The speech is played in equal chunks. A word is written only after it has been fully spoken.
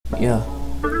Yeah.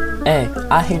 Hey,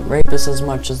 I hate rapists as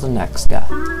much as the next guy.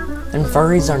 And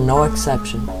furries are no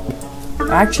exception.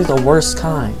 They're actually the worst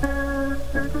kind.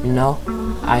 You know?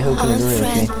 I hope you agree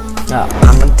with me. Yeah,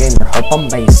 I'm a gamer, hope I'm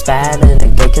base, bad in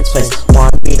a gay kid's face.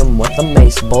 Wanna beat him with a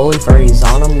mace, bully furries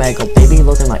on a mega. Baby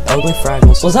looking like ugly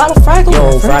Fraggles. Was that a Fraggle?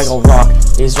 Yo, Fraggle rock.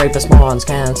 These rapist morons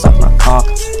can't suck my cock.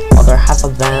 Other half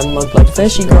of them look like the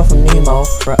fishy girl from Nemo.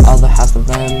 For other half of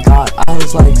them got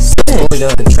eyes like Sid. Bullied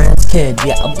a trans kid,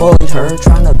 yeah, I bullied her.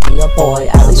 Trying to be a boy,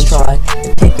 at least try.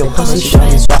 And kick your pussy shut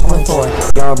and strap my toy.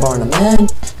 You're born a man,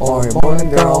 or you're born a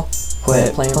girl.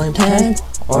 Quit playing pretend,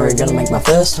 or you're gonna make my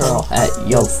fist hurl at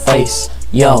your face.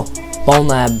 Yo, Bone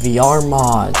Lab VR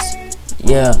mods.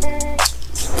 Yeah,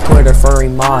 Twitter furry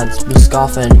mods be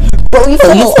scoffing. Bro, you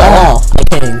fell off. I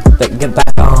can't get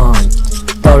back on.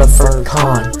 Go to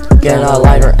FurCon, get a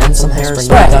lighter and some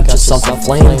hairspray. Got yourself a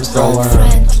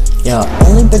flamethrower. Yeah,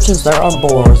 only bitches there are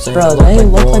boars. Bro, they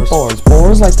look like boars.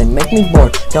 Boars like they make me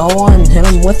bored. Go on and hit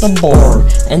them with a board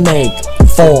and make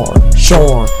for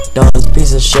sure. Those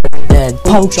piece of shit dead.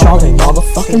 Poach all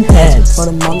the fucking heads. Put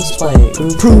them on display.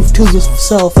 Prove to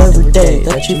yourself every day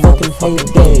that you fucking hate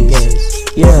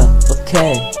gays. Yeah,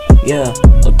 okay. Yeah,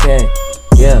 okay.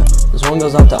 Yeah. This one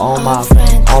goes out to all my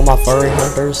furry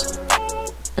hunters.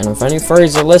 And if any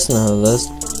furries are listening to this,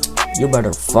 you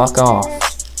better fuck off.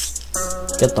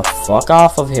 Get the fuck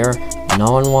off of here.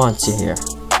 No one wants you here.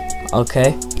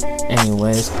 Okay?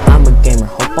 Anyways, I'm a gamer,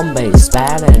 hope I'm base,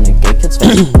 bad and a gay kid's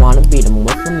face. Wanna beat him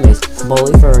with a mace.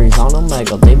 Bully furries on a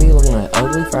mega. They be looking like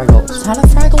ugly Fraggles. Is that a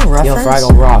Fraggle reference? Yo,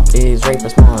 Fraggle rock. These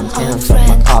rapist morons can't suck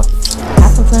my cock.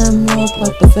 Half of them look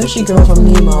like the fishy girl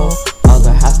from Nemo.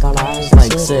 Other half got eyes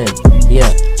like Sid.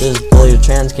 Yeah, this bullied a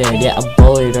trans kid. Yeah, I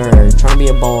bullied her. Trying to be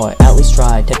a boy. At least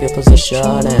try. Tip your pussy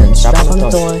shut and strap on the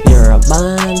toy. You're a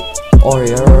man, or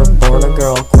you're born a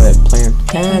girl. Quit playing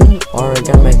pretend, or you're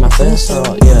gonna make my fist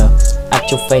hurl. Yeah, at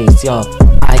your face, yo.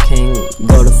 I can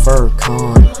go to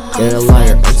FurCon, get a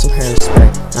lighter and some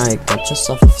hairspray. Now you got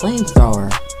yourself a flamethrower.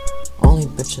 Only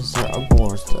bitches there are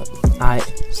boars. Alright,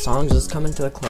 song's just coming to a close.